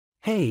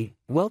Hey,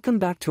 welcome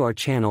back to our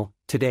channel.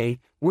 Today,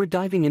 we're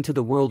diving into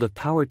the world of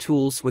power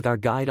tools with our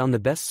guide on the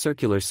best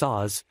circular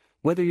saws.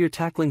 Whether you're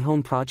tackling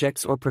home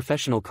projects or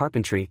professional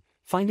carpentry,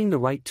 finding the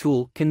right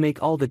tool can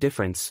make all the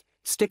difference.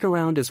 Stick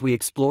around as we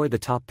explore the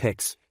top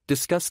picks,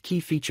 discuss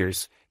key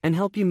features, and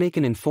help you make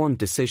an informed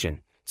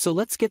decision. So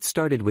let's get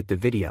started with the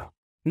video.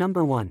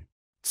 Number 1.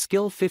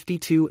 Skill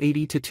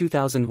 5280 to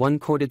 2001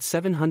 corded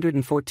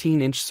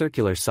 714-inch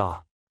circular saw.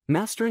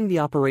 Mastering the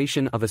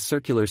operation of a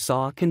circular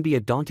saw can be a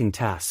daunting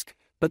task,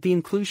 but the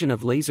inclusion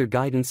of laser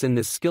guidance in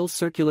this skill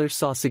circular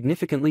saw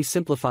significantly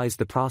simplifies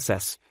the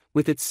process.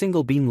 With its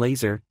single-beam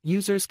laser,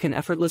 users can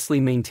effortlessly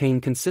maintain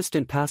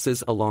consistent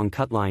passes along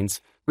cut lines,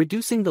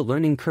 reducing the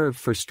learning curve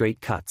for straight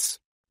cuts.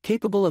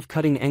 Capable of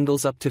cutting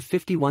angles up to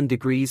 51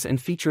 degrees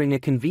and featuring a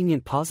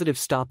convenient positive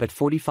stop at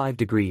 45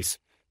 degrees,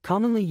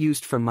 commonly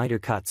used for miter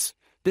cuts,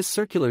 this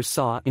circular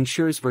saw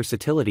ensures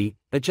versatility.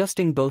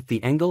 Adjusting both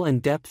the angle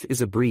and depth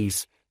is a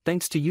breeze.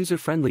 Thanks to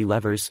user-friendly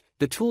levers,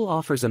 the tool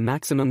offers a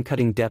maximum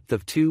cutting depth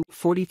of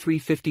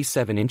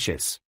 243.57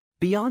 inches.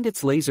 Beyond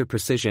its laser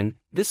precision,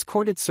 this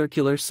corded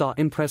circular saw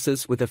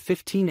impresses with a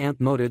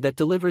 15-amp motor that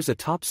delivers a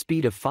top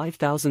speed of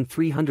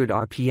 5,300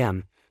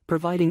 RPM,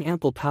 providing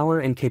ample power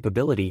and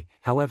capability.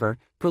 However,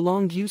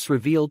 prolonged use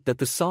revealed that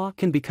the saw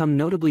can become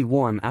notably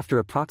warm after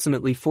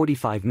approximately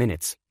 45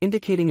 minutes,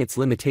 indicating its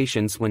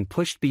limitations when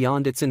pushed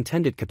beyond its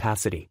intended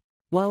capacity.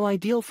 While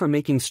ideal for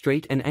making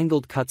straight and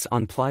angled cuts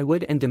on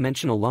plywood and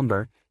dimensional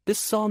lumber, this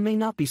saw may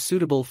not be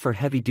suitable for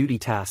heavy-duty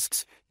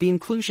tasks. The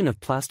inclusion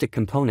of plastic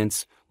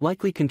components,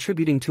 likely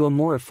contributing to a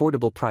more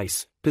affordable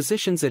price,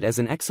 positions it as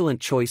an excellent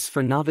choice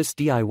for novice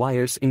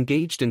DIYers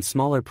engaged in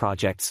smaller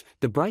projects.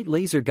 The bright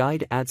laser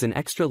guide adds an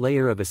extra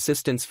layer of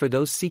assistance for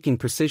those seeking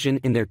precision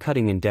in their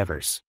cutting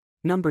endeavors.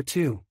 Number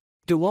 2.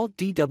 DEWALT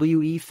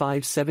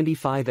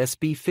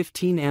DWE575SB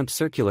 15-amp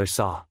circular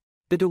saw.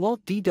 The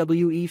DEWALT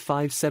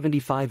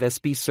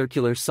DWE575SB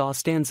circular saw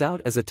stands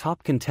out as a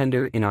top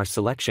contender in our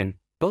selection,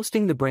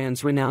 boasting the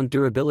brand's renowned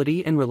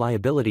durability and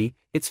reliability.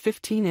 Its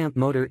 15-amp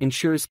motor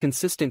ensures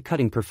consistent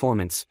cutting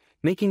performance,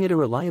 making it a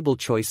reliable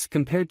choice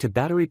compared to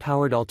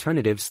battery-powered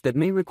alternatives that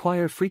may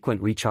require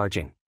frequent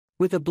recharging.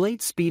 With a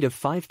blade speed of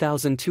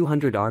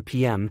 5,200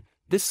 RPM,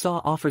 this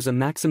saw offers a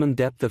maximum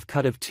depth of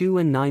cut of 2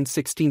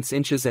 9/16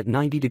 inches at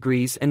 90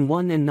 degrees and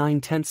 1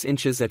 9/10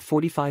 inches at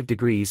 45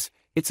 degrees.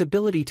 Its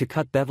ability to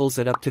cut bevels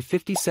at up to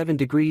 57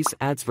 degrees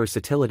adds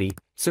versatility,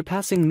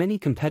 surpassing many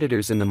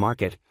competitors in the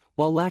market.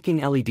 While lacking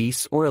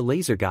LEDs or a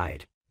laser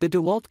guide, the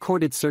DEWALT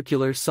corded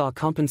circular saw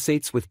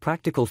compensates with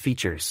practical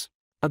features.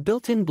 A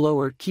built-in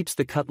blower keeps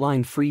the cut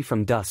line free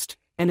from dust,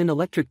 and an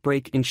electric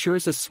brake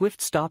ensures a swift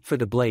stop for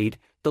the blade.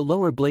 The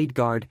lower blade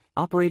guard,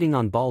 operating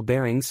on ball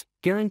bearings,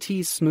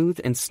 guarantees smooth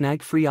and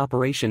snag-free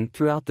operation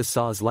throughout the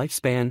saw's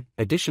lifespan.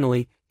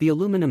 Additionally, the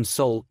aluminum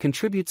sole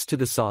contributes to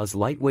the saw's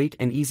lightweight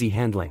and easy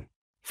handling.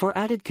 For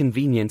added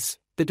convenience,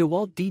 the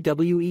DEWALT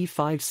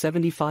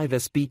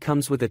DWE575SB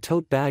comes with a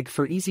tote bag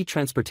for easy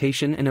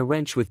transportation and a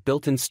wrench with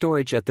built-in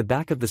storage at the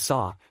back of the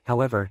saw.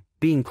 However,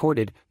 being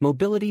corded,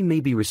 mobility may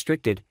be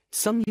restricted.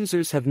 Some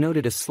users have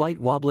noted a slight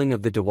wobbling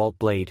of the DEWALT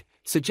blade,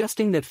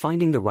 suggesting that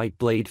finding the right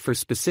blade for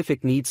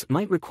specific needs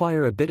might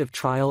require a bit of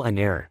trial and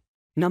error.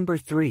 Number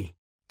 3.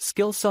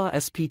 SkillSaw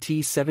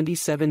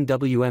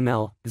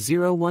SPT77WML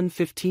 01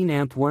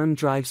 15-amp worm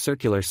drive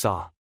circular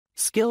saw.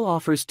 Skill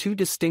offers two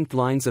distinct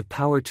lines of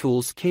power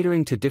tools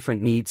catering to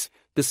different needs.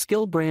 The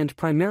Skill brand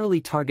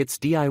primarily targets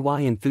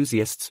DIY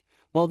enthusiasts,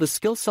 while the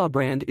SkillSaw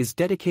brand is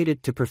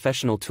dedicated to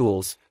professional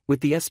tools,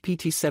 with the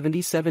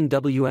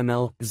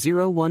SPT77WML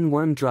 01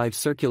 worm drive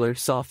circular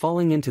saw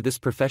falling into this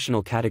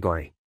professional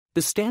category.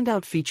 The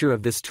standout feature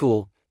of this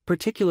tool,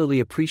 particularly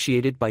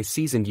appreciated by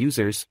seasoned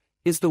users,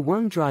 is the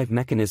worm drive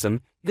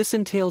mechanism. This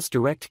entails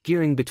direct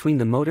gearing between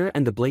the motor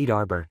and the blade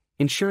arbor,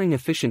 ensuring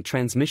efficient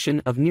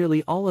transmission of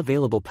nearly all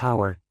available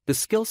power. The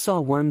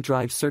SkillSaw worm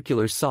drive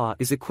circular saw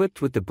is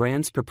equipped with the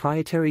brand's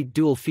proprietary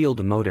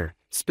dual-field motor,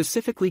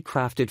 specifically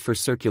crafted for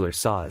circular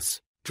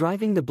saws,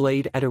 driving the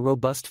blade at a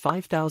robust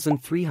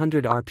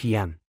 5,300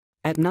 RPM.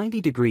 At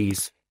 90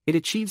 degrees, it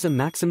achieves a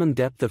maximum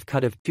depth of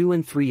cut of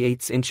 2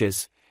 3/8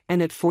 inches,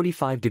 and at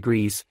 45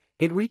 degrees,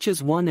 it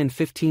reaches 1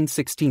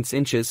 15/16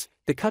 inches.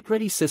 The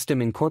cut-ready system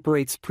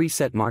incorporates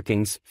preset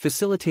markings,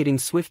 facilitating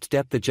swift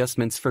depth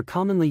adjustments for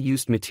commonly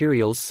used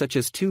materials such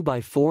as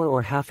 2x4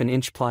 or 1/2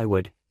 inch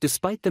plywood.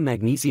 Despite the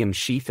magnesium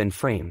sheath and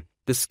frame,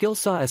 the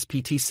SkillSaw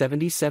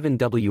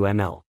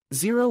SPT77WML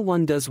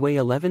 01 does weigh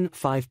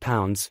 11.5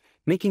 pounds,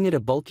 making it a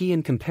bulky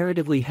and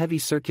comparatively heavy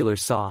circular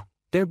saw,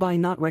 thereby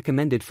not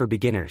recommended for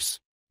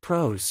beginners.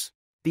 Pros: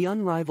 the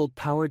unrivaled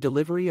power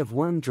delivery of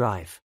worm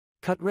drive.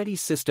 Cut-ready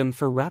system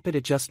for rapid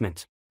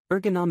adjustment.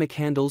 Ergonomic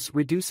handles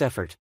reduce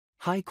effort.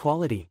 High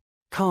quality.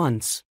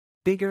 Cons: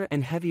 bigger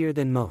and heavier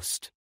than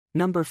most.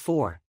 Number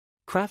 4.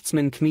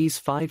 Craftsman CME's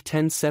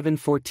 510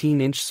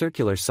 7/14-inch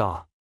circular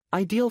saw.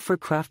 Ideal for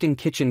crafting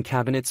kitchen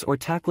cabinets or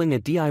tackling a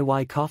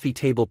DIY coffee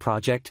table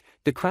project,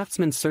 the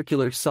Craftsman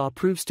circular saw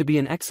proves to be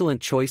an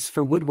excellent choice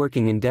for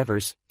woodworking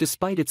endeavors.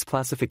 Despite its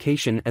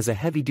classification as a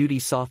heavy-duty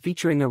saw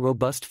featuring a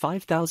robust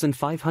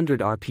 5,500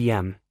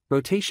 RPM,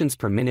 rotations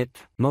per minute,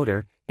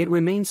 motor, it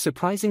remains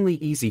surprisingly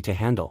easy to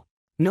handle.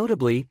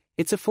 Notably,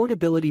 its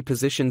affordability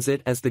positions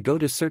it as the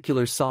go-to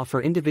circular saw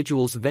for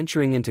individuals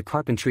venturing into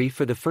carpentry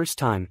for the first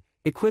time.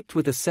 Equipped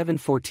with a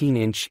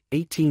 7/14-inch,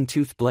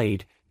 18-tooth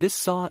blade, this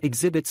saw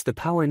exhibits the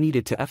power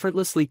needed to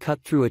effortlessly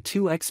cut through a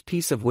 2x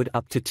piece of wood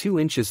up to 2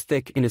 inches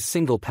thick in a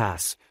single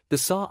pass. The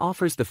saw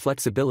offers the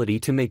flexibility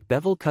to make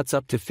bevel cuts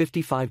up to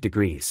 55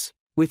 degrees,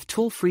 with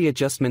tool-free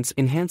adjustments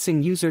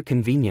enhancing user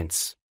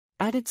convenience.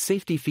 Added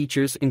safety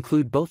features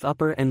include both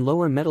upper and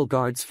lower metal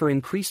guards for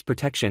increased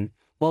protection.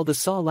 While the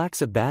saw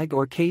lacks a bag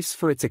or case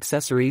for its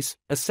accessories,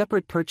 a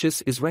separate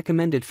purchase is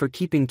recommended for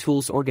keeping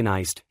tools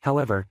organized.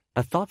 However,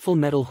 a thoughtful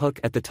metal hook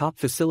at the top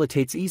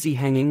facilitates easy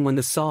hanging when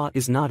the saw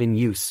is not in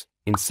use.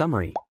 In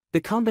summary,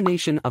 the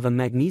combination of a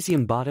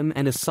magnesium bottom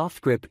and a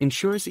soft grip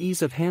ensures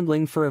ease of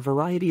handling for a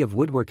variety of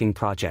woodworking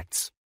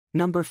projects.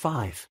 Number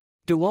 5.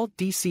 DEWALT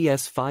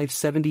DCS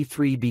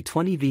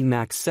 573B20V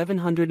Max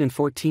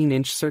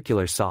 714-inch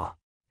circular saw.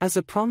 As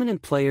a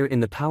prominent player in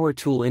the power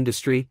tool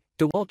industry,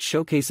 DEWALT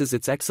showcases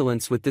its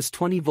excellence with this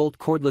 20-volt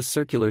cordless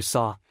circular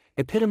saw,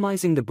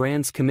 epitomizing the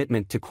brand's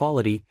commitment to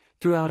quality.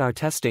 Throughout our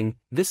testing,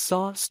 this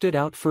saw stood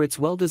out for its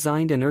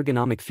well-designed and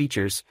ergonomic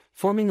features,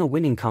 forming a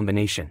winning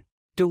combination.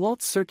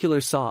 DEWALT's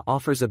circular saw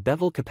offers a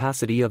bevel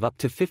capacity of up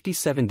to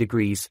 57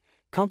 degrees,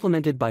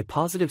 complemented by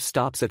positive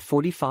stops at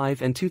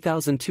 45 and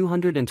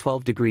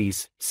 2,212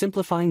 degrees,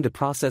 simplifying the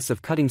process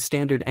of cutting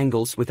standard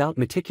angles without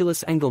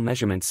meticulous angle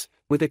measurements.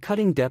 With a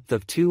cutting depth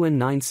of 2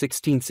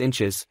 9/16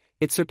 inches,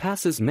 it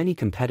surpasses many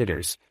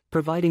competitors,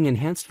 providing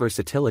enhanced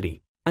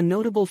versatility. A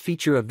notable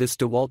feature of this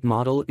DEWALT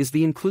model is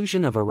the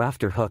inclusion of a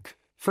rafter hook,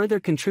 further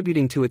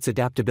contributing to its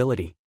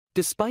adaptability.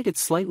 Despite its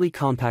slightly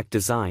compact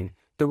design,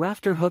 the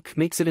rafter hook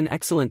makes it an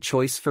excellent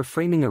choice for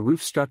framing a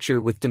roof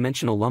structure with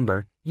dimensional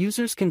lumber.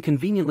 Users can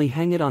conveniently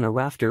hang it on a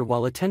rafter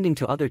while attending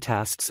to other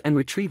tasks and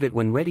retrieve it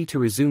when ready to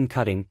resume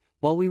cutting.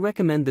 While we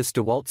recommend this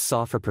DEWALT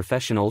saw for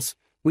professionals,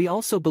 we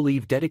also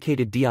believe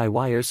dedicated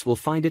DIYers will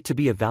find it to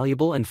be a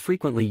valuable and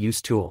frequently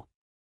used tool.